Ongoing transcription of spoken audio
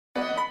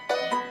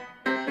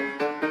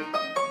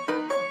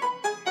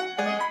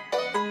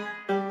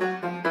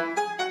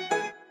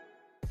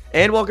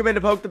And welcome into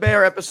Poke the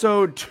Bear,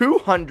 episode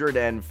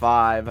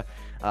 205.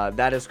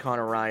 That is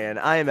Connor Ryan.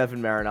 I am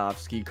Evan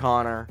Marinofsky.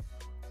 Connor,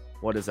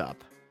 what is up?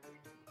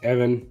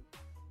 Evan,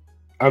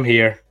 I'm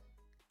here.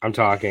 I'm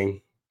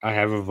talking. I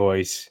have a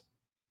voice.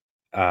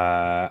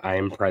 I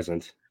am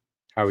present.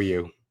 How are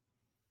you?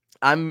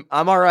 I'm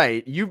all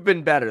right. You've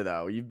been better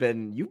though. You've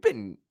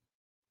been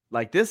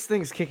like, this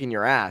thing's kicking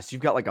your ass.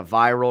 You've got like a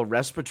viral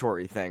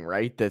respiratory thing,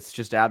 right? That's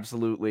just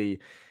absolutely,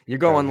 you're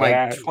going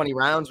like 20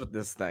 rounds with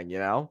this thing, you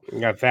know?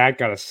 Got that,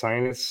 got a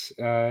sinus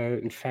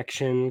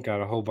infection,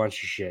 got a whole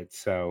bunch of shit.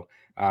 So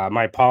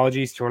my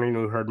apologies to anyone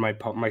who heard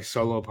my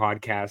solo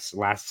podcast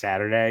last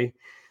Saturday.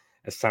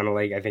 It sounded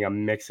like, I think, a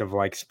mix of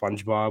like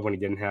SpongeBob when he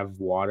didn't have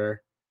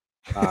water,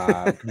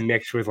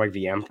 mixed with like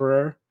the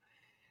Emperor.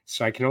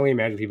 So I can only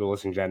imagine people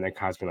listening to that and that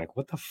cause being like,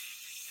 what the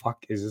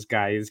fuck is this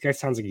guy? This guy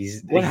sounds like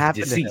he's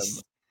Happened deceased. to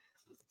him?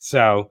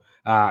 So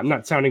I'm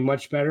not sounding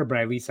much better, but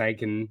at least I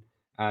can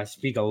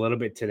speak a little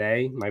bit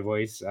today. My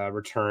voice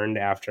returned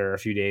after a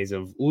few days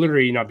of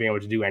literally not being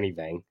able to do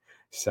anything.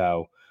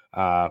 So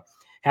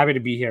happy to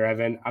be here,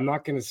 Evan. I'm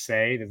not going to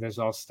say that this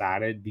all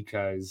started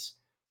because,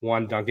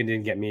 one, Duncan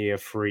didn't get me a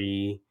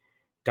free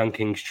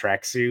Dunking's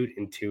tracksuit,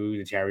 and two,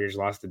 the Terriers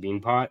lost the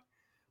Beanpot.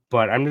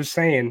 But I'm just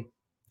saying,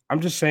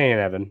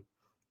 Evan,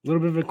 a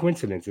little bit of a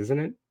coincidence, isn't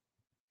it?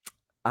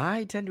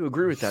 I tend to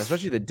agree with that,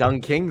 especially the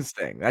Dunk Kings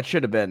thing. That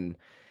should have been,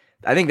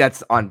 I think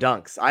that's on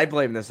Dunks. I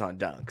blame this on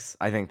Dunks.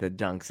 I think that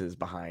Dunks is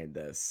behind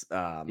this.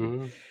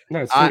 No,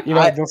 they'll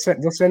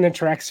send the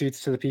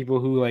tracksuits to the people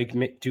who like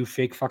do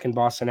fake fucking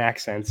Boston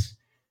accents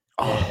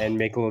and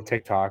make little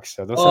TikToks.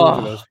 So they'll send it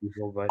to those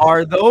people. But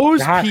are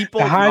those people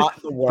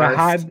not the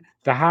worst?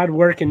 The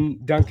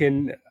hard-working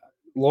Duncan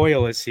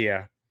loyalists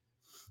here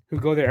who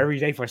go there every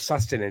day for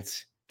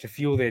sustenance to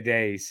fuel their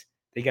days,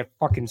 they get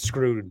fucking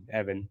screwed,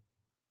 Evan.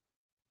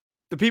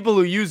 The people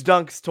who use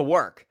Dunks to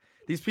work.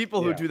 These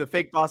people who do the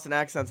fake Boston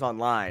accents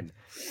online,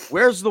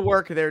 where's the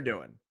work they're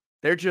doing?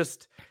 They're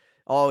just,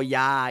 oh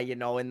yeah, you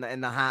know, in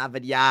the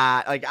Harvard,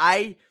 yeah. Like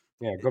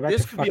go back to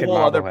fucking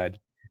Marblehead.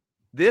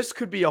 This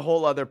could be a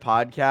whole other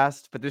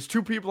podcast, but there's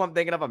two people I'm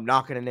thinking of. I'm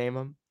not going to name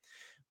them,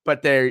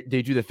 but they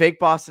do the fake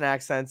Boston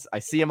accents. I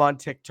see them on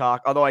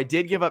TikTok, although I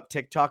did give up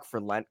TikTok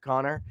for Lent,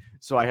 Connor,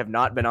 so I have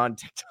not been on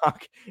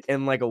TikTok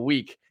in like a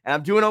week, and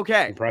I'm doing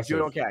okay.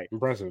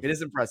 Impressive. It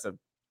is impressive.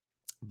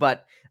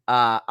 But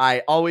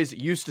I always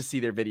used to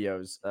see their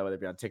videos, whether it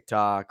be on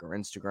TikTok or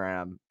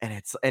Instagram,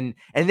 and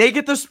they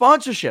get the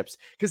sponsorships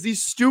because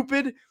these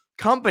stupid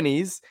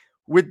companies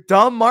with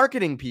dumb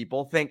marketing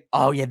people think,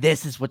 oh yeah,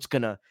 this is what's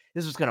gonna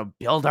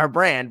build our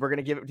brand. We're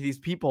gonna give it to these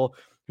people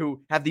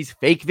who have these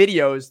fake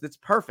videos. That's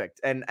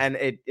perfect, and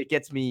it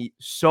gets me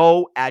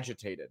so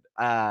agitated.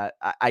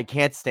 I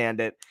can't stand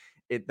it.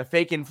 The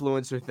fake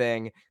influencer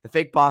thing, the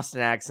fake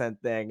Boston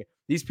accent thing.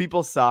 These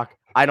people suck.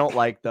 I don't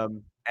like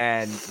them.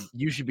 And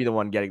you should be the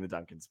one getting the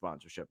Duncan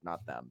sponsorship,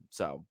 not them.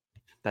 So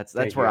that's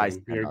where I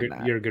stand.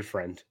 You're a good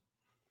friend.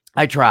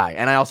 I try,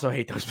 and I also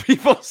hate those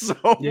people so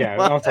much.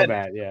 Also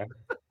bad. Yeah,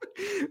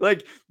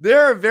 like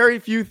there are very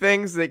few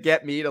things that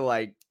get me to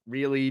like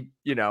really,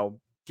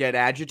 get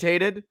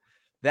agitated.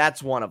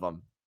 That's one of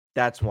them.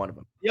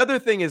 The other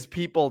thing is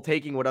people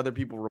taking what other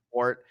people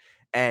report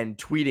and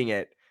tweeting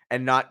it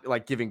and not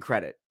like giving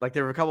credit. Like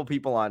there were a couple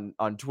people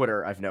on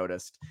Twitter I've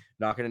noticed,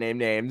 not going to name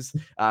names,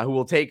 who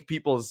will take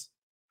people's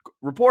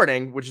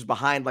reporting, which is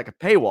behind like a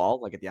paywall,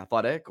 like at the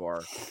Athletic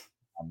or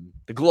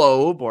the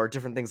Globe or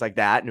different things like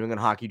that, New England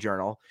Hockey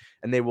Journal,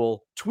 and they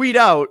will tweet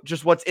out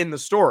just what's in the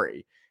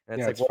story. And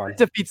it's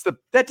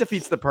that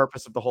defeats the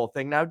purpose of the whole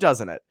thing now,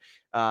 doesn't it?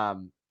 Now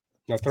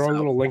throw a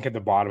little link at the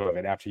bottom of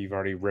it after you've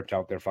already ripped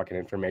out their fucking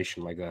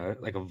information like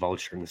a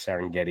vulture in the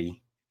Serengeti.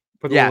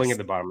 Put the link at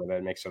the bottom of that,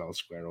 it makes it all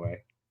squared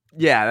away.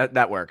 Yeah,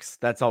 that works.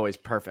 That's always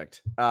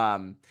perfect.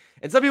 And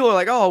some people are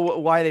like, oh,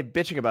 why are they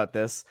bitching about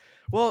this?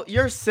 Well,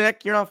 you're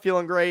sick. You're not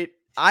feeling great.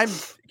 I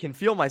can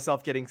feel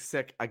myself getting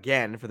sick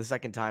again for the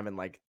second time in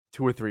like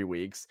 2 or 3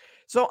 weeks.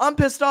 So I'm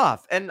pissed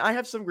off, and I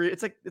have some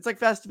it's like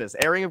Festivus,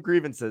 airing of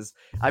grievances.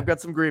 I've got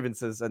some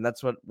grievances, and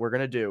that's what we're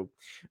gonna do.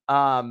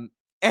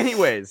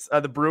 Anyways,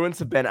 the Bruins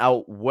have been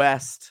out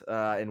west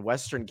in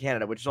Western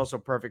Canada, which is also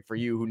perfect for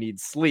you who need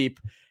sleep,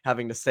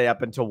 having to stay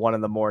up until 1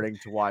 a.m.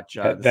 to watch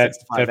that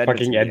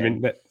fucking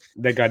Edmonton,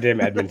 that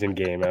goddamn Edmonton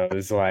game. I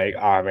was like,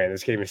 oh man,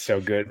 this game is so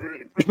good.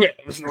 Yeah,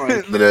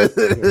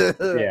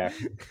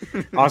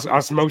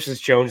 Osmosis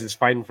Jones is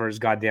fighting for his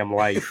goddamn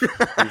life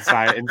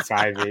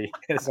inside me.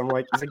 So I'm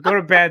like, he's like, go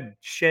to bed,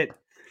 shit.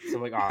 So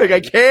I'm like, oh,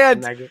 I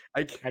can't.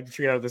 I have to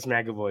treat out this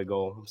McAvoy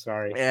goal. I'm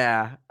sorry.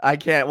 Yeah, I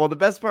can't. Well, the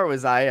best part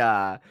was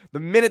the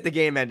minute the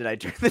game ended, I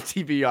turned the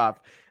TV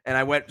off and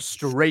I went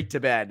straight to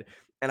bed.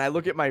 And I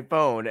look at my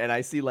phone and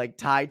I see like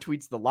Ty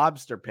tweets the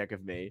lobster pic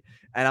of me.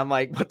 And I'm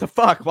like, what the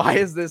fuck? Why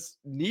is this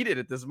needed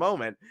at this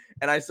moment?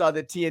 And I saw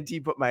that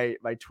TNT put my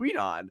tweet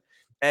on.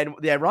 And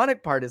the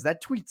ironic part is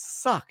that tweet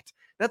sucked.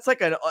 That's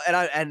like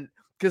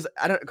because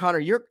Connor,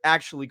 you're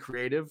actually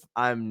creative.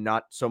 I'm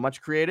not so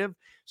much creative.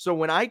 So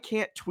when I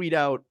can't tweet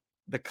out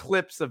the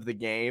clips of the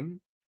game,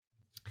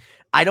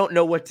 I don't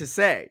know what to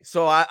say.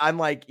 So I'm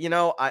like,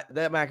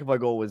 that McAvoy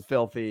goal was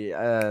filthy.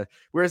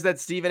 Where's that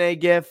Stephen A.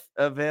 gif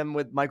of him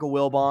with Michael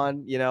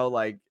Wilbon?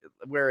 Like,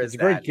 where It's is a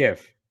great that?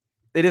 gif.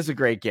 It is a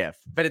great gif,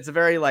 but it's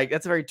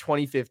that's a very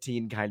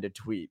 2015 kind of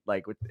tweet.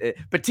 Like with it,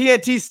 but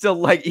TNT still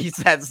like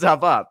eats that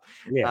stuff up.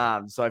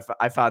 Yeah. So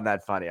I found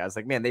that funny. I was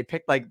like, man, they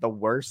picked like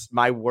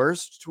my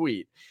worst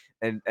tweet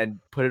and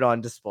put it on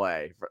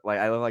display. Like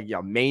I look like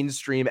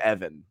mainstream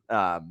Evan.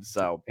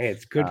 So Hey,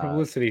 it's good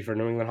publicity for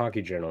New England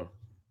Hockey Journal.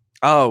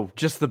 oh,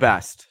 just the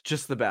best.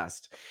 Just the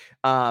best.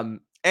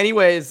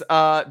 Anyways,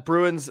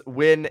 Bruins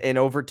win in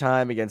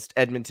overtime against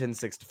Edmonton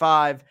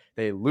 6-5.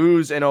 They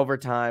lose in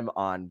overtime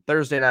on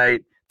Thursday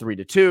night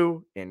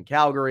 3-2 in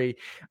Calgary.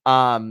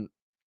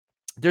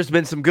 There's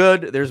been some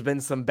good, there's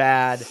been some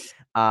bad.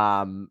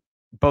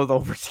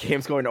 Both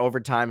games going to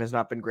overtime has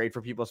not been great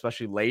for people,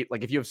 especially late.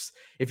 Like if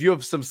you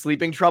have some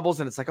sleeping troubles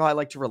and it's like, oh, I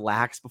like to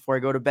relax before I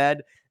go to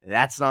bed,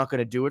 that's not going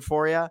to do it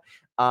for you.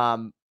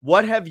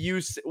 What have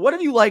you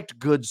liked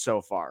good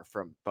so far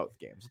from both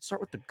games? Let's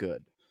start with the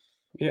good.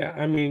 Yeah,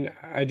 I mean,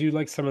 I do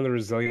like some of the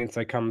resilience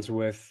that comes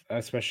with,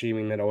 especially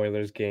that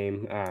Oilers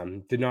game.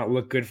 Did not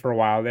look good for a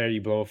while there.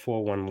 You blow a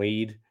 4-1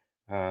 lead.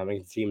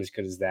 And team as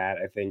good as that.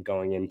 I think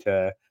going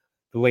into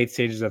the late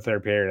stages of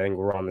third period, I think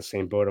we're on the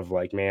same boat of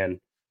like, man,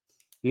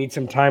 need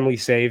some timely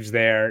saves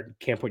there.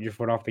 Can't put your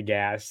foot off the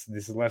gas.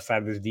 This left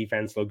side of this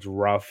defense looks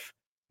rough.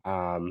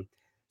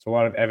 It's a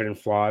lot of evident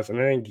flaws. And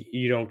I think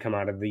you don't come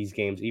out of these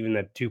games, even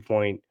the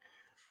 2-point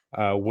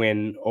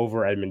win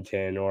over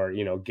Edmonton, or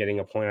getting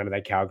a point out of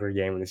that Calgary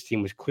game when this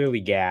team was clearly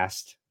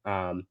gassed.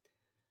 I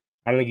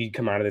don't think you'd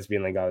come out of this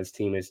being like, oh, this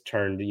team has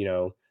turned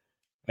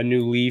a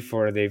new leaf,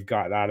 or they've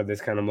got out of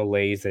this kind of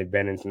malaise they've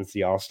been in since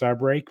the All-Star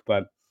break.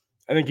 But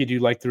I think you do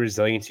like the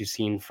resilience you've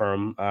seen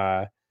from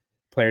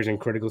players in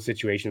critical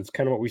situations.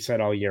 Kind of what we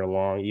said all year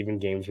long. Even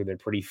games where they're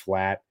pretty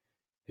flat,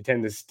 they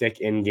tend to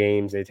stick in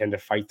games. They tend to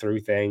fight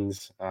through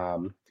things.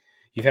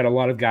 You've had a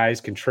lot of guys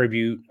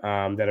contribute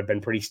that have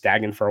been pretty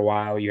stagnant for a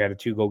while. You had a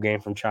 2-goal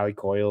game from Charlie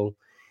Coyle.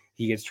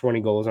 He gets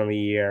 20 goals on the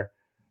year.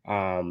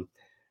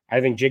 I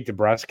think Jake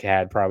DeBrusk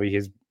had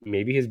probably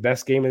maybe his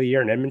best game of the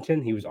year in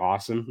Edmonton. He was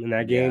awesome in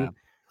that game,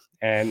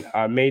 and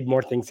made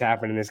more things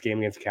happen in this game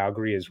against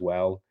Calgary as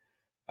well.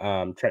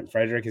 Trent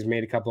Frederick has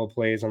made a couple of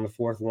plays on the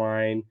fourth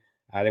line.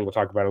 I think we'll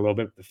talk about it a little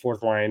bit. The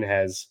fourth line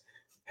has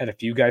had a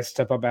few guys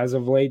step up as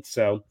of late.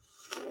 So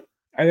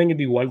I think it'd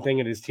be one thing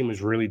if this team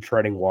was really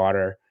treading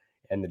water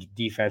and the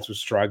defense was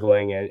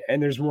struggling,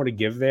 and there's more to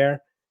give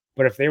there.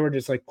 But if they were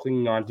just like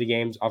clinging on to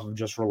games off of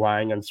just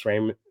relying on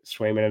Swayman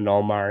and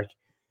Ullmark,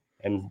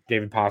 and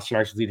David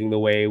Pasternak's leading the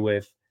way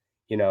with,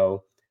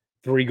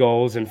 3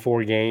 goals in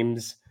 4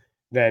 games,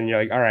 then you're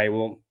like, all right,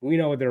 well, we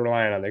know what they're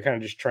relying on. They're kind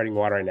of just treading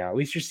water right now. At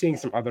least you're seeing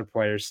some other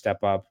players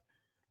step up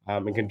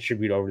and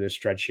contribute over this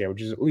stretch here,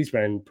 which has at least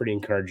been pretty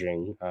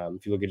encouraging.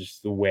 If you look at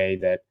just the way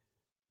that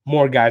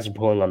more guys are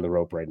pulling on the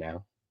rope right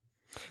now.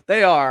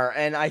 They are,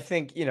 and I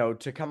think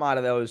to come out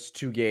of those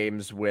 2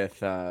 games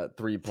with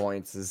 3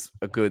 points is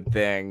a good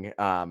thing.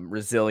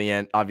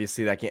 Resilient,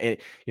 obviously that game.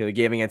 The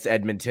game against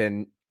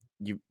Edmonton,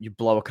 you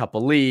blow a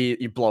couple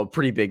lead, you blow a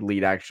pretty big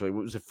lead actually.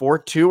 What was it,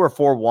 4-2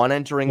 or 4-1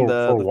 entering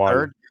the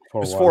third? It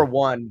was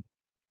 4-1.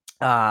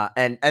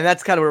 And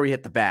that's kind of where we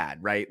hit the bad,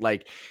 right?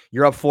 Like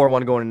you're up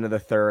 4-1 going into the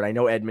third. I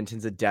know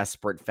Edmonton's a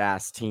desperate,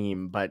 fast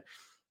team, but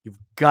you've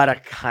got to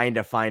kind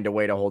of find a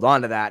way to hold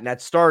on to that. And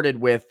that started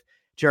with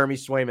Jeremy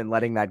Swayman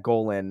letting that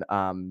goal in.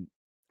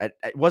 It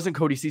wasn't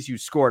Cody Ceci who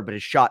scored, but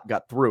his shot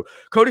got through.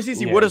 Cody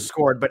Ceci would have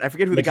scored, but I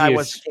forget who the guy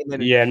was. Came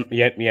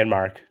in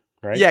Mark,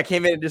 right? Yeah,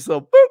 came in and just a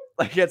little boop,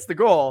 like gets the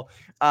goal.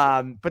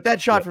 But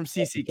that shot from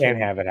Ceci can't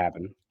have it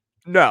happen.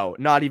 No,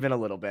 not even a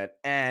little bit.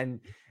 And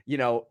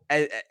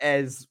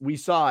as we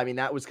saw, I mean,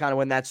 that was kind of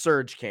when that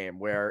surge came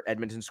where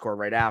Edmonton scored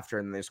right after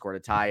and they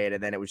scored to tie it.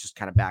 And then it was just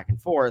kind of back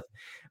and forth.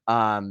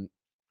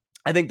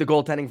 I think the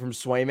goaltending from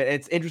Swayman,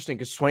 it's interesting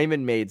because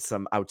Swayman made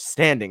some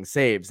outstanding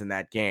saves in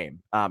that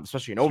game,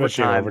 especially in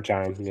overtime.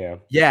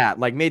 Yeah,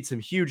 like made some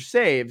huge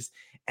saves.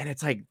 And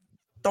it's like,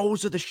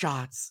 those are the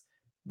shots,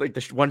 like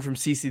the one from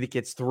Ceci that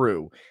gets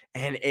through.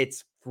 And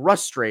it's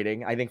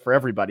frustrating, I think, for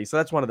everybody. So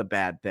that's one of the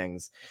bad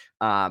things.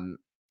 And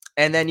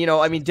then,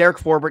 Derek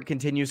Forbort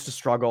continues to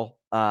struggle.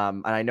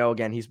 And I know,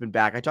 again, he's been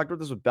back. I talked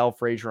about this with Bell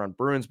Frazier on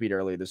Bruins Beat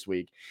earlier this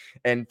week.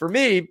 And for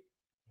me,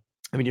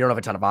 I mean, you don't have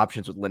a ton of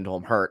options with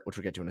Lindholm hurt, which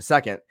we'll get to in a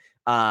second.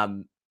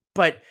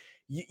 But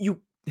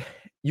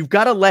you've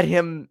got to let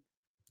him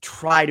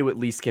try to at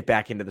least get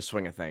back into the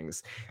swing of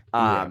things.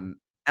 And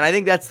I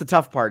think that's the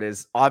tough part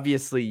is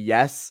obviously,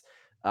 yes,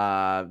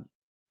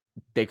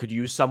 they could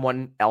use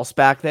someone else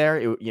back there.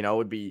 It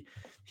would be,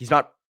 he's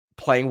not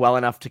playing well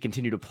enough to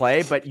continue to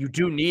play, but you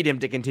do need him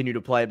to continue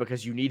to play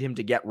because you need him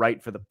to get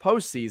right for the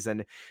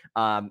postseason.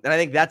 And I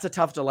think that's a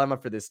tough dilemma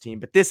for this team,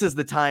 but this is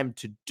the time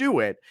to do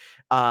it.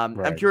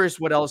 I'm curious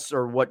what else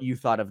or what you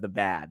thought of the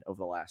bad of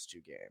the last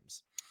 2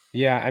 games.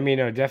 Yeah, I mean,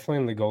 definitely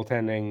in the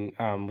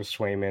goaltending with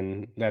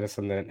Swayman, that is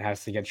something that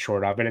has to get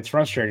shored up. And it's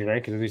frustrating,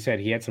 right? Because as we said,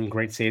 he had some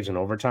great saves in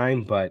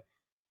overtime, but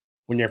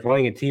when you're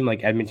playing a team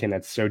like Edmonton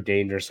that's so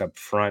dangerous up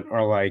front,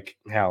 or like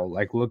hell,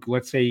 like look,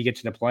 let's say you get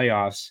to the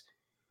playoffs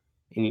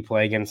and you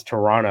play against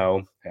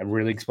Toronto, a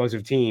really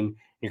explosive team,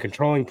 you're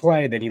controlling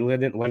play, then you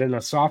let in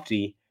a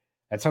softie.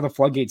 That's how the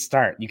floodgates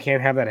start. You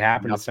can't have that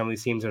happen to some of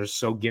these teams that are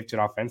so gifted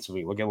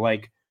offensively. Look at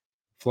like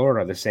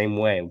Florida the same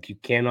way. Like, you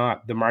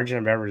cannot, the margin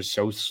of error is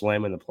so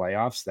slim in the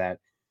playoffs that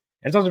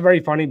it's also very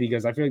funny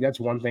because I feel like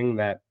that's one thing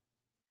that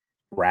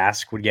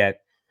Rask would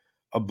get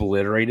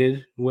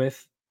obliterated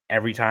with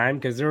every time,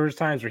 because there was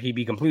times where he'd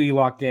be completely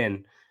locked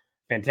in,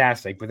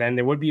 fantastic, but then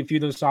there would be a few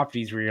of those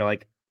softies where you're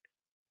like,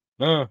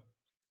 gotta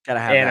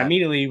have and that.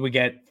 immediately we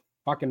get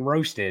fucking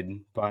roasted.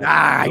 But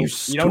you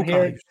don't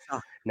hear it.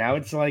 Now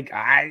it's like,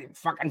 I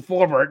fucking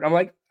Forbert. I'm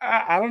like,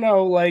 I don't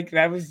know, like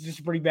that was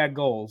just a pretty bad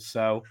goal.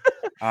 So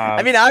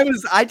I mean, I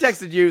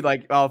texted you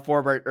like, oh,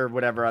 Forbert or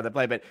whatever on the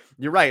play, but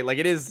you're right. Like,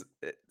 it is,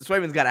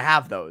 Swayman's got to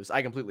have those.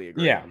 I completely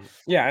agree.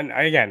 Yeah. And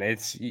again,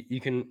 it's,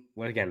 you can,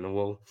 again,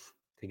 we'll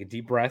take a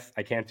deep breath.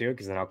 I can't do it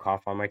because then I'll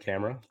cough on my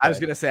camera. I was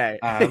gonna say,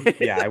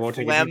 yeah, I won't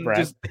take a deep breath.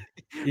 Just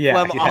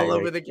phlegm all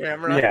over the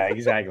camera. Yeah,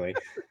 exactly.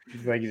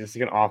 It's like just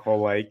like an awful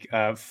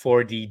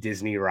 4D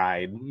Disney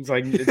ride. It's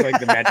like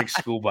the Magic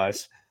School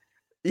Bus.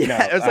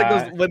 Yeah, it's like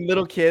those when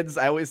little kids.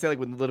 I always say like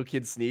when little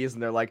kids sneeze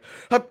and they're like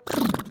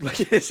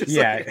it's just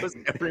like it goes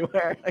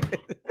everywhere.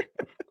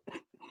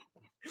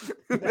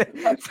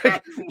 It's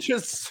like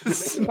just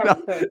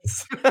snot,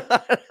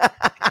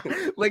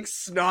 like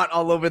snot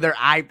all over their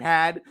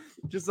iPad,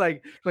 just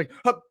like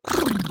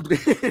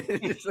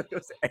it just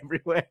goes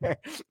everywhere.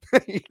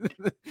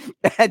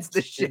 That's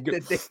the shit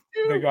that they do.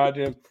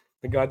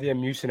 The goddamn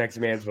Mucinex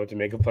man's about to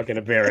make a fucking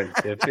appearance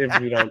if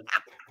we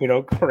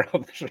don't corral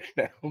this right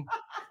now.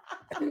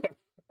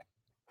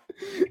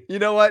 You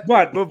know what?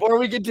 But before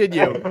we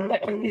continue,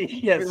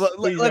 yes,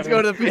 let's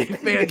go to the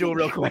FanDuel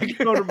real quick.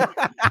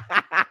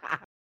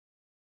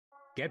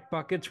 Get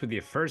buckets with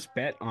your first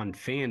bet on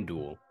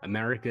FanDuel,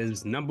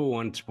 America's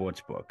 #1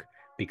 sportsbook.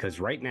 Because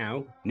right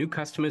now, new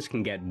customers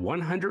can get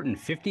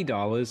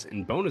 $150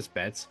 in bonus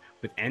bets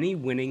with any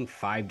winning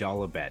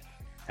 $5 bet.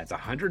 That's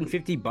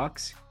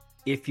 $150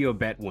 if your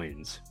bet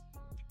wins.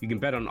 You can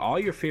bet on all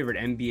your favorite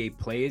NBA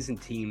players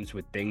and teams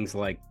with things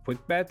like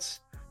quick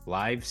bets,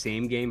 live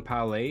same-game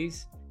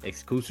parlays,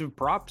 exclusive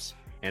props,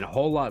 and a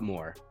whole lot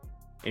more.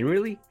 And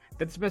really,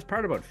 that's the best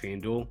part about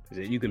FanDuel, is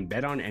that you can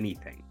bet on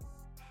anything.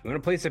 You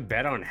want to place a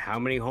bet on how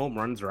many home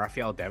runs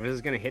Rafael Devers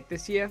is going to hit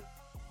this year?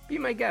 Be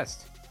my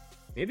guest.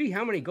 Maybe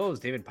how many goals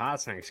David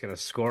Pastrnak is going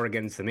to score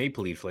against the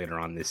Maple Leafs later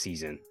on this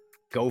season.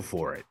 Go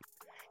for it.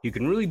 You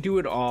can really do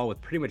it all with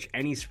pretty much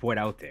any sport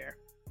out there.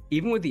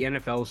 Even with the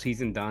NFL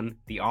season done,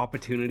 the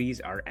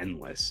opportunities are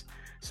endless.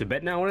 So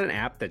bet now on an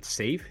app that's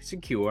safe,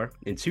 secure,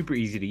 and super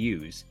easy to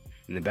use.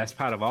 And the best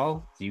part of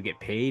all is you get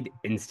paid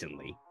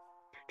instantly.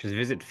 Just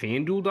visit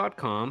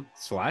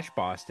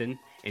FanDuel.com/Boston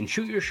and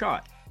shoot your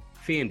shot.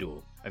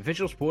 FanDuel,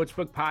 official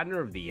sportsbook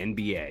partner of the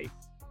NBA.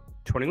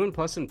 21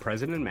 plus and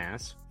present in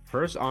Mass.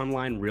 First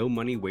online real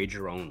money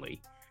wager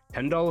only.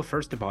 $10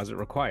 first deposit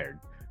required.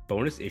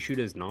 Bonus issued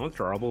as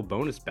non-withdrawable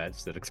bonus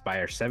bets that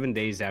expire 7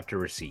 days after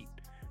receipt.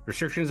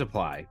 Restrictions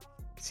apply.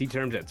 See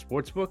terms at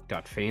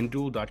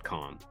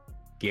sportsbook.fanduel.com.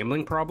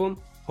 Gambling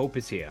problem? Hope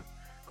is here.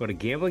 Go to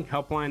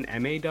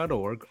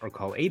gamblinghelplinema.org or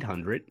call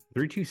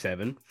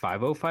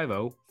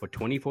 800-327-5050 for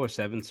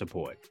 24/7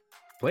 support.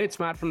 Play it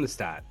smart from the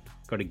start.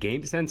 Go to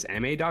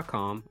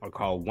GameSenseMA.com or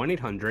call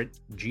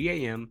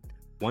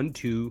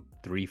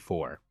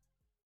 1-800-GAM-1234.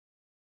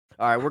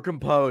 All right, we're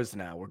composed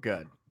now. We're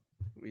good.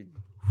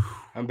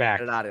 I'm back.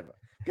 Get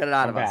it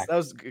out of us. That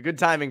was good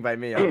timing by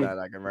me on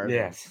that commercial.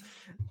 Yes.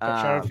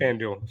 Shout out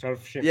FanDuel. Shout out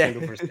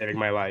FanDuel for saving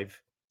my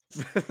life.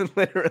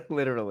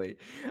 Literally.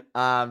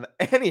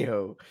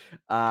 Anywho,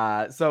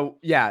 so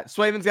yeah,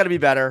 Swayman's got to be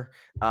better.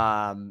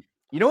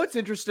 You know what's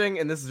interesting,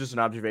 and this is just an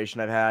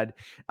observation I've had.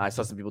 I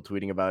saw some people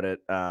tweeting about it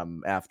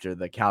after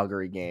the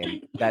Calgary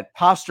game. That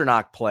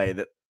Pastrnak play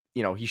that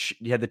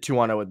he had the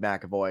 2-on-0 with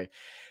McAvoy.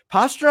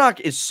 Pastrnak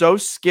is so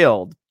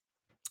skilled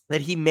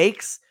that he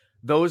makes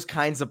those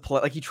kinds of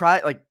play.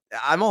 Like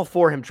I'm all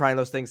for him trying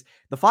those things.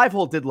 The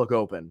 5-hole did look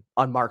open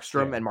on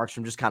Markstrom, and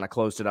Markstrom just kind of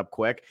closed it up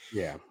quick.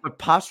 Yeah. But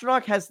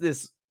Pastrnak has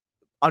this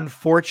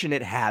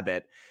unfortunate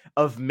habit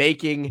of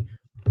making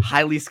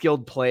highly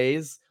skilled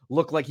plays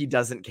look like he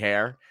doesn't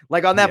care.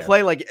 Like on that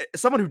play, like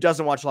someone who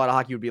doesn't watch a lot of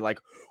hockey would be like,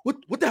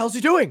 what the hell is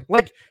he doing?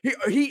 Like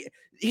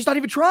he's not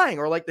even trying.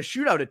 Or like the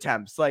shootout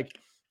attempts. Like,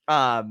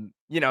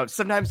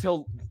 sometimes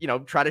he'll,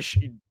 try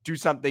to do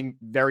something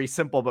very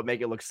simple, but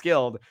make it look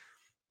skilled.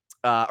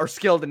 Or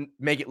skilled and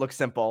make it look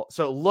simple.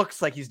 So it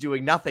looks like he's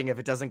doing nothing if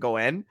it doesn't go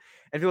in.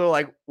 And people are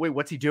like, wait,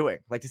 what's he doing?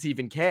 Like, does he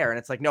even care? And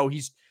it's like, no,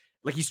 he's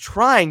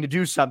trying to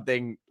do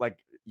something like,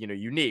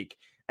 unique.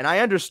 And I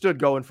understood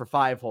going for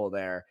 5-hole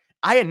there.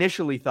 I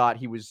initially thought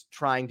he was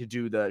trying to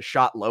do the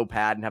shot low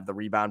pad and have the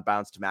rebound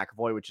bounce to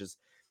McAvoy, which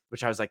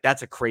I was like,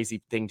 that's a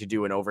crazy thing to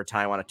do in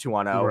overtime on a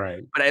 2-on-0.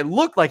 Right. But it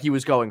looked like he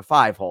was going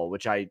 5-hole,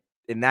 which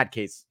in that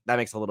case, that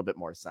makes a little bit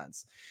more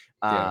sense.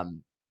 Yeah.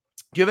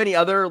 Do you have any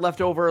other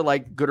leftover,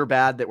 like good or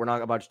bad, that we're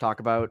not about to talk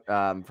about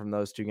from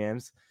those two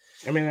games?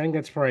 I mean, I think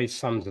that's probably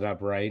sums it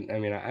up, right? I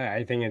mean,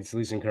 I think it's at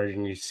least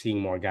encouraging. You're seeing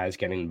more guys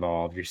getting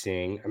involved. You're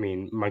seeing, I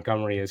mean,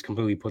 Montgomery has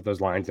completely put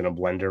those lines in a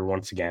blender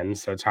once again.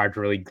 So it's hard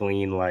to really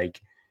glean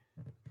like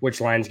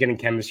which line's getting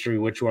chemistry,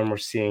 which one we're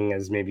seeing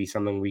as maybe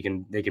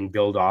something they can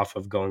build off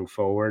of going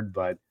forward.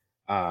 But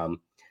I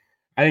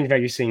think that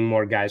you're seeing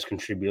more guys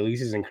contribute, at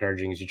least is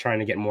encouraging, is you're trying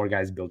to get more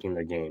guys building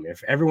their game.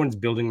 If everyone's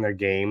building their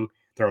game,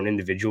 their own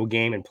individual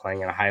game, and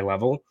playing at a high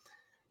level,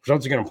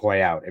 results are going to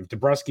play out. If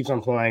DeBrus keeps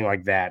on playing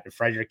like that, if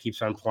Frederick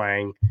keeps on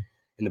playing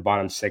in the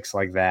bottom six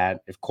like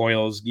that, if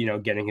Coyle's,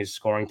 getting his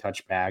scoring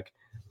touch back,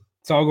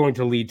 it's all going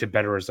to lead to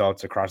better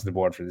results across the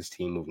board for this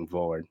team moving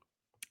forward.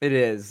 It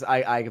is.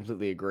 I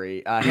completely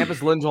agree.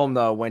 Hampus Lindholm,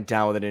 though, went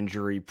down with an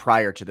injury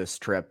prior to this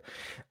trip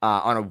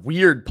on a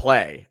weird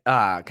play.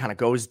 Kind of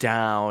goes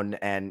down,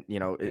 and,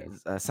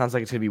 it sounds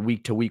like it's going to be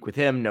week to week with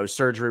him. No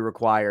surgery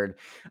required.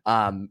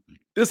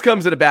 This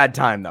comes at a bad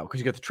time, though, because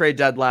you got the trade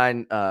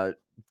deadline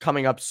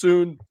coming up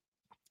soon.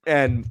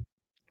 And,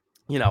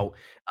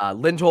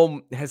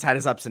 Lindholm has had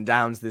his ups and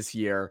downs this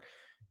year.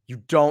 You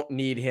don't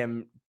need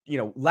him.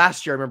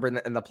 Last year, I remember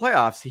in the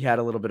playoffs, he had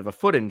a little bit of a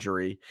foot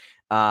injury.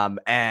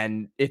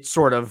 And it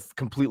sort of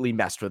completely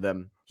messed with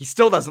him. He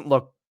still doesn't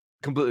look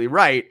completely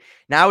right.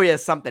 Now he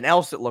has something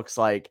else, it looks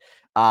like.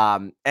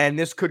 And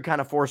this could kind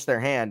of force their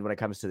hand when it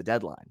comes to the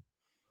deadline.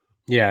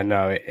 Yeah,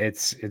 no,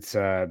 it's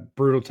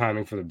brutal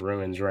timing for the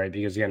Bruins, right?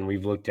 Because again,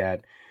 we've looked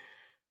at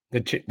the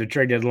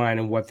trade deadline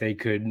and what they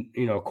could,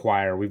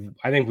 acquire.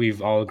 I think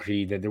we've all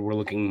agreed that we're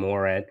looking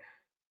more at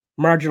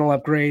marginal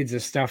upgrades, the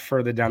stuff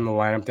further down the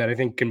lineup that I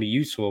think can be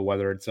useful,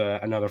 whether it's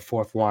another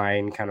fourth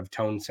line kind of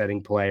tone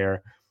setting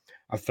player,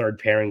 a third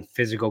pairing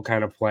physical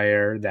kind of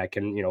player that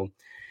can,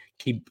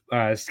 keep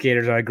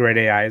skaters out of grade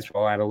AI as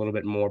well, add a little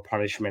bit more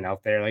punishment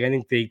out there. Like, I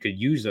think they could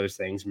use those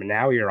things, but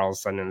now you're all of a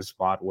sudden in a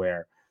spot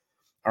where,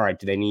 all right,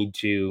 do they need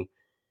to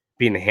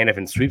be in the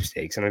Hannafin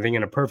sweepstakes? And I think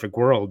in a perfect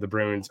world, the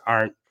Bruins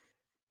aren't,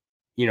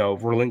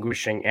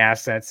 relinquishing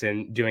assets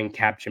and doing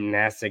cap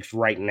gymnastics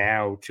right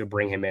now to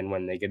bring him in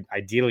when they could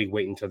ideally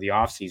wait until the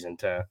offseason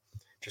to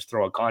just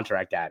throw a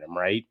contract at him,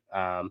 right?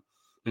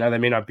 Now, they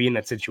may not be in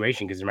that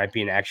situation because there might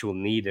be an actual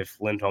need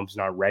if Lindholm's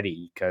not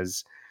ready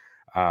because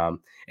and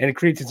it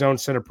creates its own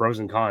set of pros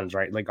and cons,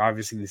 right? Like,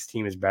 obviously, this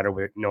team is better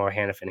with Noah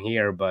Hannafin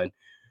here, but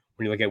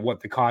when you look at what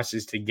the cost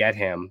is to get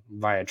him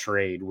via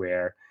trade,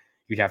 where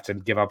you'd have to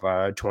give up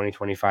a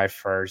 2025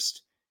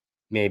 first,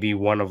 maybe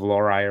one of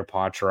Lorai or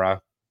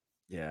Patra.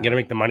 Yeah. You got to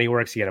make the money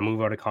work, so you got to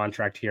move out a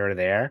contract here or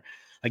there.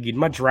 Like, you'd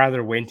much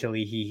rather wait until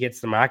he hits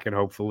the market,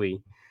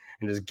 hopefully,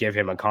 and just give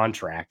him a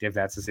contract if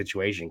that's the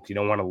situation. Because you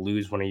don't want to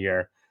lose one of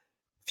your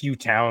few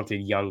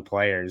talented young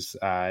players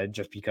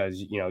just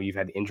because, you've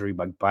had injury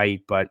bug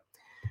bite. But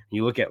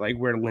you look at, like,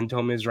 where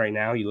Lindholm is right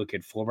now, you look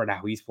at Fulbert,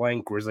 how he's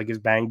playing, Grizzly is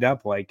banged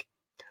up. Like,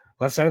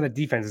 left side of the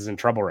defense is in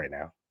trouble right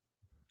now.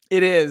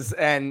 It is.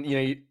 And,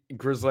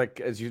 Grizzly,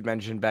 as you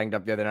mentioned, banged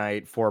up the other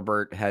night.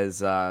 Forbert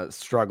has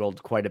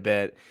struggled quite a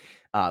bit.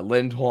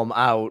 Lindholm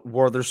out.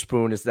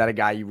 Wotherspoon, is that a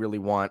guy you really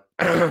want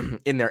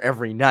in there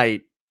every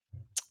night?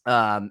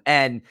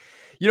 And,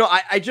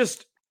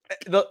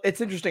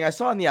 it's interesting. I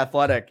saw in The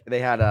Athletic, they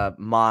had a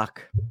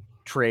mock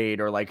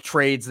trade or like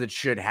trades that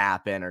should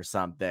happen or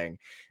something.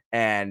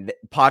 And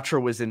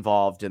Patra was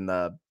involved in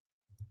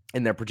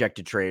their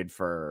projected trade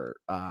for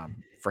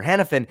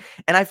Hannafin.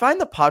 And I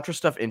find the Patra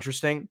stuff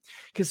interesting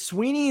because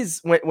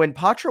Sweeney's, when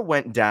Patra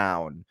went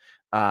down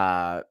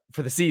for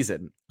the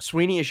season,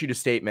 Sweeney issued a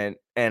statement,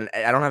 and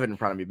I don't have it in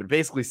front of me, but it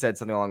basically said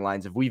something along the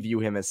lines of, we view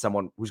him as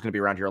someone who's going to be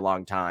around here a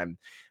long time,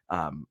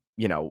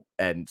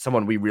 and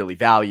someone we really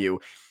value.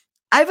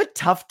 I have a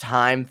tough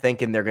time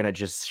thinking they're going to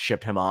just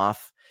ship him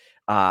off,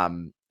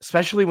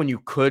 especially when you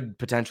could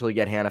potentially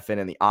get Hannafin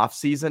in the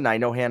offseason. I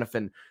know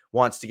Hannafin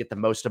wants to get the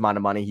most amount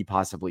of money he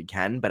possibly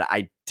can, but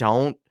I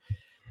don't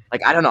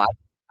know.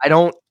 I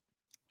don't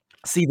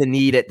see the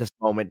need at this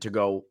moment to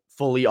go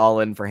fully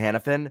all in for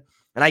Hannafin.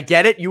 And I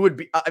get it. You would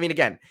be,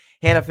 again,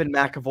 Hannafin,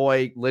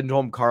 McAvoy,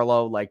 Lindholm,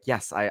 Carlo, like,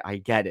 yes, I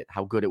get it,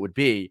 how good it would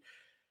be.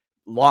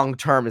 Long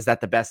term, is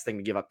that the best thing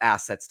to give up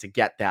assets to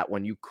get that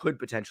when you could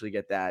potentially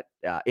get that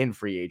in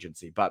free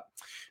agency? But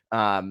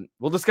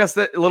we'll discuss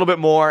that a little bit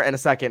more in a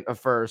second.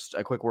 First,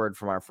 a quick word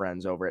from our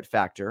friends over at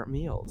Factor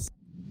Meals.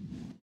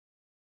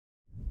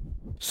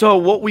 So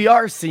what we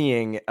are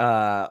seeing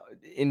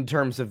in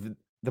terms of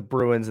the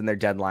Bruins and their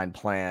deadline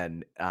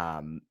plan,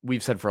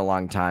 we've said for a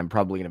long time,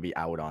 probably going to be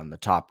out on the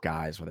top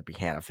guys, whether it be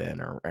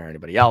Hannafin or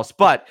anybody else,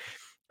 but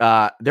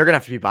they're going to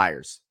have to be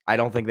buyers. I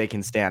don't think they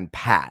can stand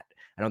pat.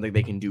 I don't think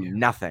they can do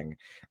nothing.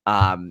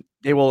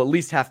 They will at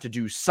least have to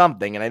do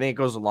something. And I think it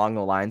goes along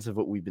the lines of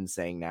what we've been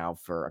saying now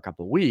for a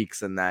couple of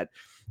weeks. And that,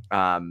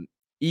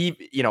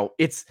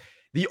 it's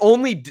the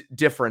only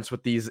difference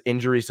with these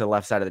injuries to the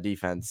left side of the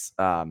defense.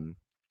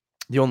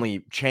 The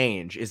only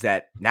change is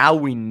that now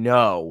we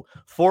know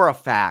for a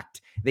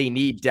fact they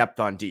need depth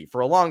on D.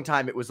 For a long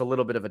time, it was a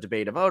little bit of a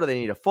debate of, do they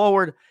need a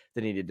forward?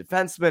 They need a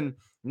defenseman.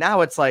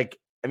 Now it's like,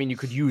 you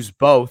could use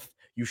both.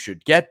 you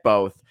should get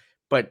both.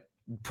 But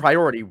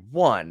priority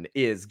one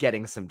is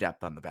getting some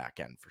depth on the back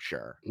end for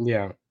sure.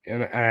 Yeah.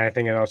 And I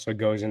think it also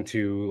goes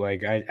into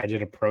like I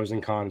did a pros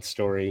and cons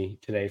story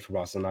today for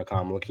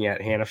Boston.com looking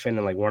at Hannafin,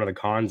 and like one of the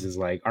cons is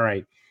like, all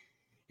right,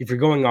 if you're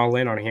going all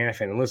in on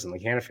Hannafin, and listen,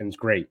 like Hannafin's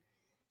great.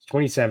 He's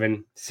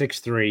 27,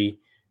 6'3",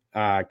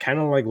 kind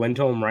of like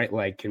Lindholm, right?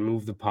 Like can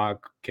move the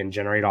puck, can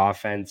generate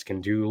offense, can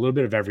do a little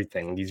bit of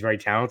everything. He's very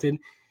talented.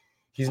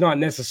 He's not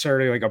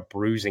necessarily like a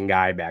bruising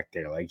guy back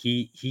there. Like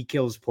he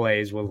kills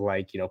plays with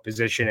like,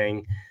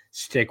 positioning,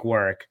 stick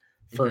work,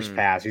 first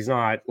pass. He's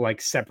not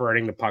like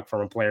separating the puck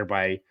from a player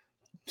by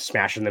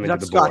smashing them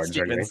into the boards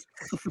or anything.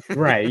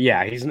 Right.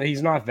 Yeah.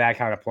 He's not that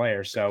kind of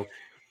player. So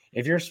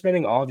if you're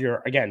spending all of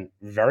your, again,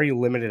 very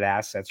limited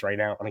assets right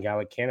now on a guy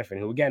like Hannafin,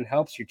 who again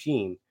helps your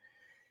team,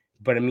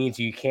 but it means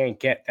you can't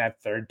get that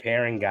third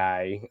pairing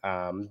guy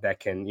that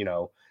can,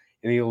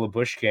 Emil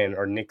Labushkin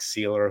or Nick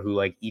Sealer, who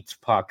like eats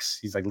pucks.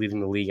 He's like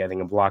leading the league, I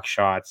think, in block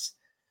shots.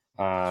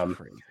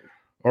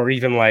 Or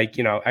even like,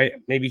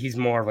 maybe he's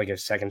more of like a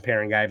second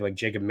pairing guy, like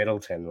Jacob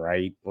Middleton,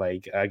 right?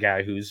 Like a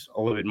guy who's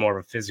a little bit more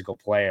of a physical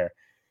player.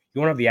 You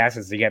won't have the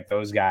assets to get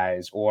those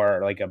guys, or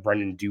like a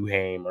Brendan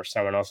Duhaime or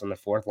someone else on the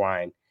fourth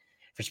line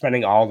for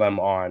spending all of them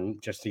on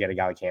just to get a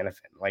guy like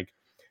Hannafin. Like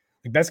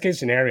the best case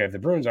scenario, if the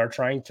Bruins are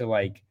trying to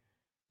like,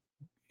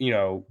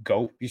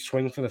 go you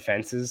swing for the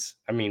fences,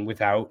 I mean,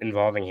 without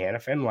involving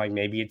Hannafin, like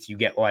maybe it's you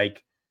get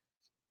like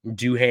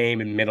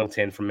Duhaime and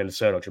Middleton from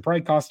Minnesota, which would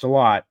probably cost a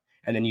lot,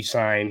 and then you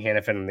sign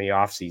Hannafin in the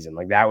offseason.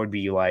 Like that would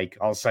be like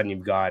all of a sudden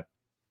you've got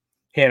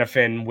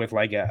Hannafin with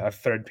like a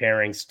third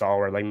pairing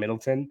stalwart like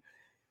Middleton.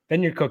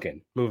 Then you're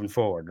cooking moving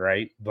forward,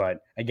 right? But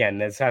again,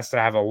 this has to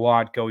have a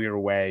lot go your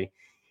way.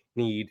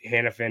 Need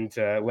Hannafin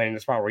to land in a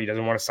spot where he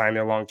doesn't want to sign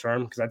there long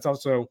term, because that's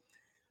also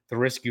the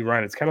risk you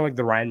run. It's kind of like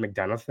the Ryan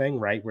McDonough thing,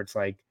 right? Where it's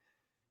like,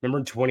 remember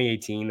in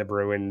 2018, the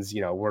Bruins,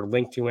 were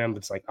linked to him, but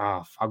it's like,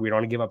 oh, fuck, we don't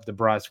want to give up the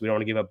Brust. We don't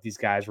want to give up these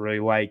guys we really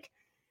like.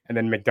 And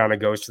then McDonough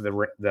goes to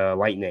the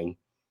Lightning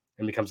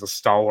and becomes a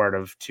stalwart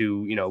of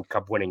two,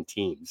 cup-winning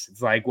teams.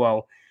 It's like,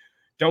 well,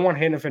 don't want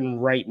Hannafin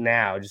right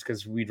now just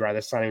because we'd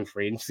rather sign him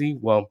for agency.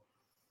 Well,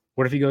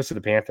 what if he goes to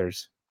the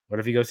Panthers? What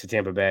if he goes to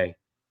Tampa Bay?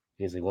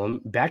 He's like, well,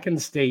 back in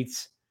the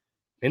States,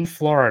 in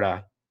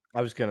Florida,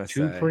 I was gonna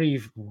two say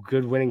pretty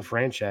good winning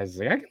franchises.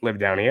 Like I can live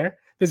down here,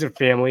 visit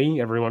family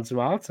every once in a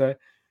while. It's a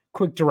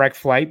quick direct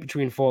flight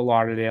between Fort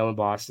Lauderdale and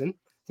Boston.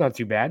 It's not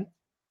too bad.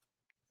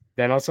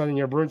 Then all of a sudden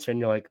you're a Bruins fan.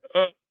 You're like,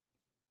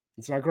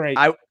 it's not great.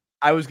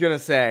 I was gonna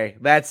say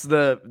that's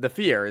the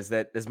fear, is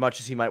that as much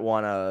as he might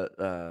want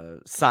to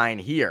sign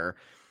here,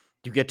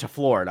 you get to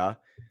Florida.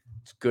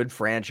 It's good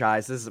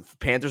franchises. The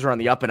Panthers are on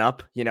the up and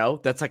up.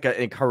 That's like an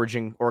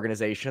encouraging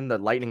organization. The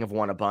Lightning have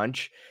won a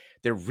bunch.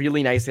 They're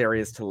really nice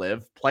areas to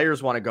live.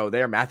 Players want to go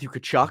there. Matthew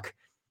Tkachuk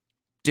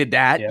did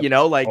that.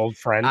 Yep. Like old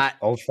friend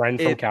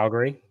from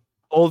Calgary.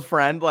 Old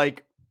friend.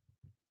 Like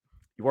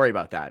you worry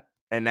about that,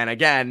 and then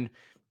again,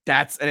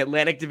 that's an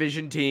Atlantic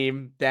Division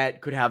team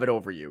that could have it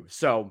over you.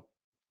 So,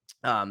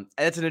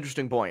 that's an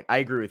interesting point. I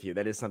agree with you.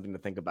 That is something to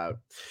think about.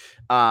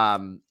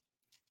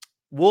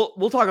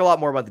 We'll talk a lot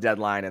more about the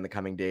deadline in the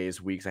coming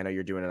days, weeks. I know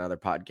you're doing another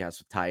podcast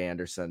with Ty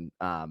Anderson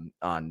on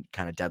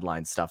kind of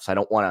deadline stuff. So I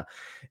don't want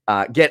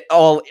to get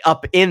all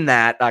up in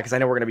that because I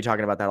know we're going to be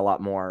talking about that a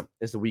lot more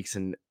as the weeks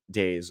and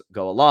days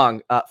go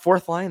along.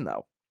 Fourth line,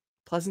 though,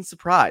 pleasant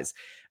surprise.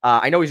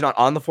 I know he's not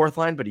on the fourth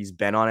line, but he's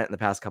been on it in the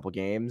past couple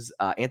games.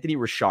 Anthony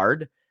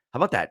Richard, how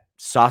about that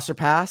saucer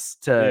pass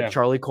to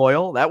Charlie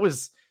Coyle? That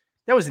was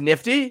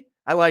nifty.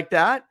 I like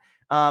that.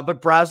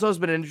 But Brazo's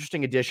been an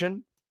interesting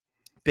addition.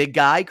 Big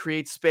guy,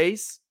 creates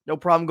space, no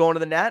problem going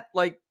to the net.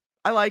 Like,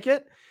 I like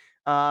it.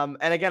 And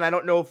again, I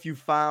don't know if you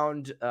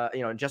found,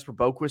 and Jesper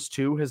Boquist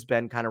too has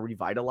been kind of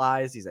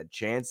revitalized. He's had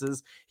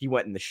chances. He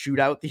went in the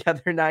shootout the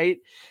other night.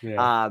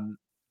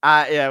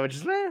 Which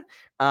is,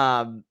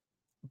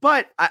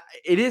 but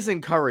it is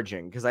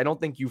encouraging because I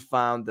don't think you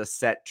found the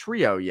set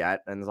trio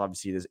yet. And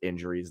obviously there's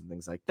injuries and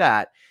things like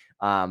that.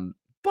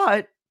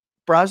 But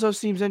Brazo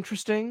seems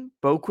interesting.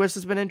 Boquist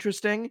has been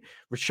interesting.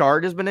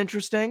 Richard has been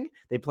interesting.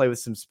 They play with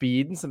some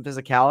speed and some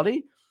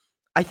physicality.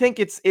 I think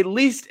it's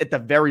at the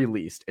very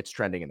least, it's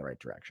trending in the right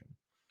direction.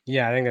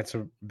 Yeah, I think that's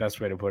the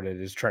best way to put it,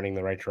 is trending in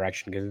the right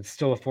direction, because it's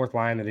still a fourth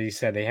line that he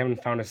said they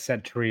haven't found a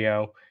set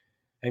trio.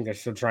 I think they're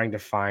still trying to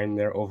find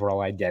their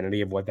overall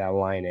identity of what that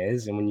line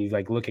is. And when you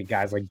like look at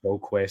guys like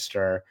Boquist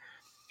or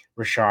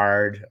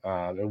Richard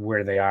and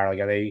where they are,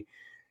 like are they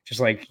just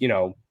like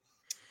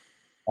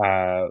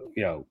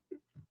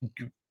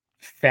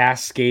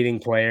fast skating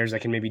players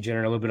that can maybe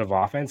generate a little bit of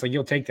offense? Like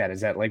you'll take that.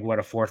 Is that like what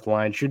a fourth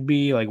line should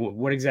be? Like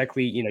what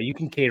exactly, you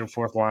can cater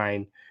fourth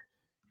line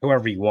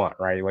whoever you want,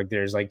 right? Like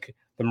there's like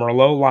the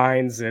Merlot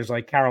lines, there's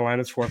like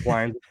Carolina's fourth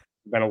line,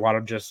 been a lot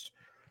of just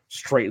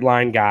straight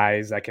line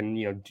guys that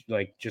can,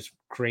 like just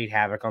create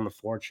havoc on the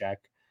forecheck.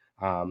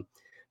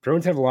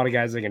 Bruins have a lot of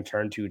guys they can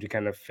turn to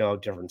kind of fill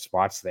out different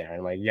spots there.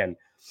 And like, again,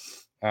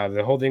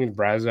 The whole thing with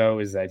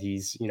Brazo is that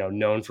he's,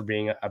 known for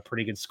being a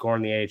pretty good scorer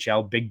in the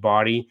AHL, big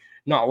body,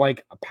 not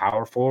like a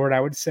power forward, I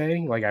would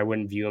say. Like, I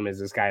wouldn't view him as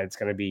this guy that's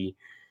going to be,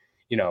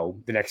 the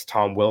next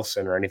Tom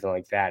Wilson or anything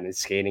like that. And his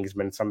skating has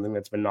been something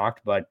that's been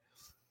knocked, but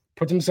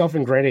puts himself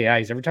in great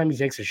ice. Every time he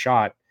takes a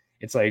shot,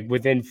 it's like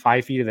within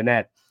 5 feet of the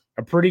net.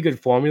 A pretty good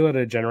formula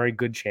to generate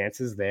good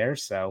chances there.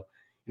 So,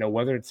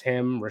 whether it's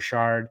him,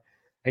 Richard,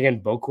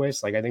 again,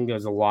 Boquist, like I think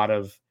there's a lot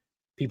of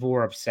people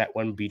were upset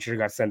when Beecher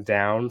got sent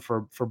down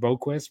for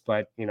Boquist,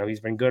 but he's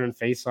been good in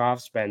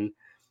faceoffs, been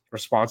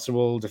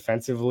responsible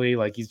defensively.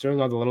 Like he's doing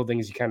all the little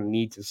things you kind of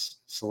need to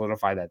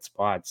solidify that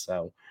spot.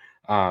 So,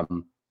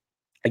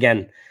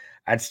 again,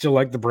 I'd still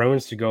like the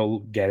Bruins to go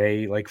get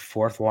a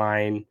fourth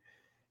line.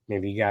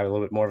 Maybe you got a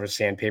little bit more of a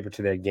sandpaper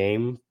to their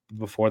game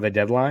before the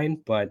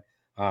deadline, but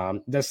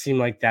it does seem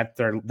like that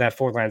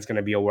fourth line is going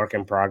to be a work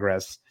in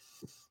progress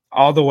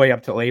all the way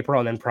up till April,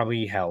 and then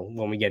probably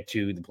when we get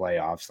to the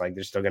playoffs. Like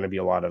there's still going to be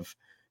a lot of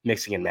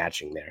mixing and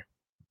matching there.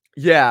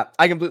 Yeah,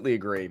 I completely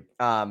agree.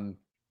 And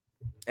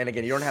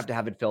again, you don't have to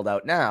have it filled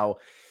out now.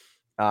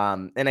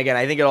 And again,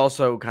 I think it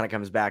also kind of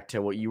comes back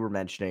to what you were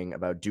mentioning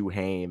about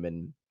Duhaime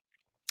and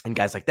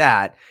guys like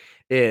that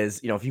is,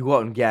 if you go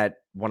out and get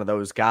one of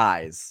those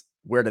guys,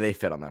 where do they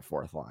fit on that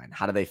fourth line?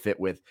 How do they fit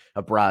with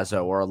a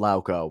Brazo or a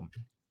Lauko?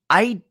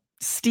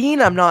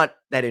 Steen, I'm not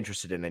that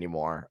interested in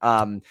anymore.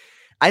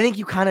 I think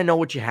you kind of know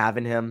what you have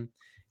in him.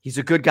 He's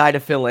a good guy to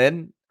fill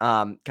in.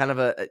 Kind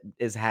of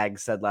as Hag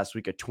said last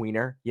week, a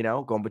tweener,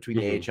 going between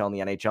the AHL and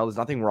the NHL. There's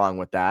nothing wrong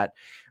with that.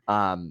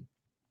 But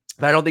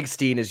I don't think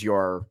Steen is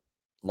your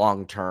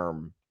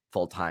long-term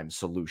full-time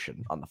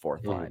solution on the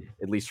fourth line,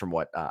 at least from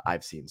what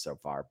I've seen so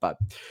far. But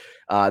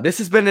this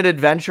has been an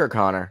adventure,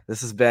 Connor.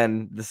 This has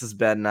been Made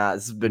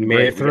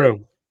great. It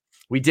through.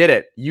 We did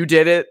it. You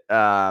did it.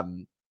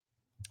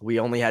 We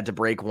only had to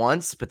break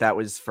once, but that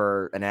was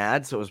for an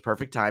ad, so it was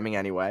perfect timing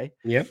anyway.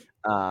 Yep,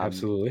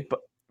 absolutely.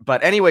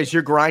 But anyways,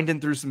 you're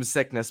grinding through some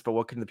sickness, but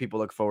what can the people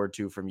look forward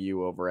to from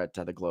you over at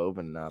the Globe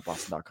and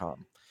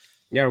Boston.com?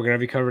 Yeah, we're going to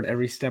have you covered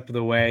every step of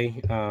the way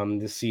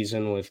this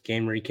season with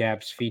game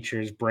recaps,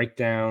 features,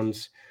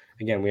 breakdowns.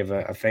 Again, we have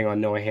a thing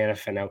on Noah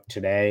Hannafin out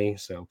today,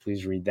 so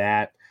please read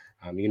that.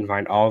 You can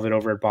find all of it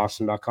over at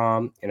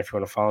Boston.com. And if you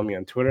want to follow me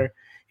on Twitter,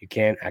 you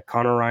can at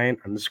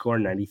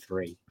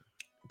ConnorRyan_93.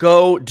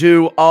 Go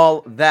do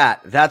all that.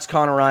 That's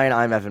Connor Ryan.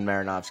 I'm Evan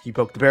Marinofsky.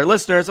 Poke the Bear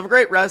listeners. Have a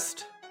great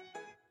rest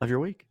of your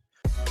week.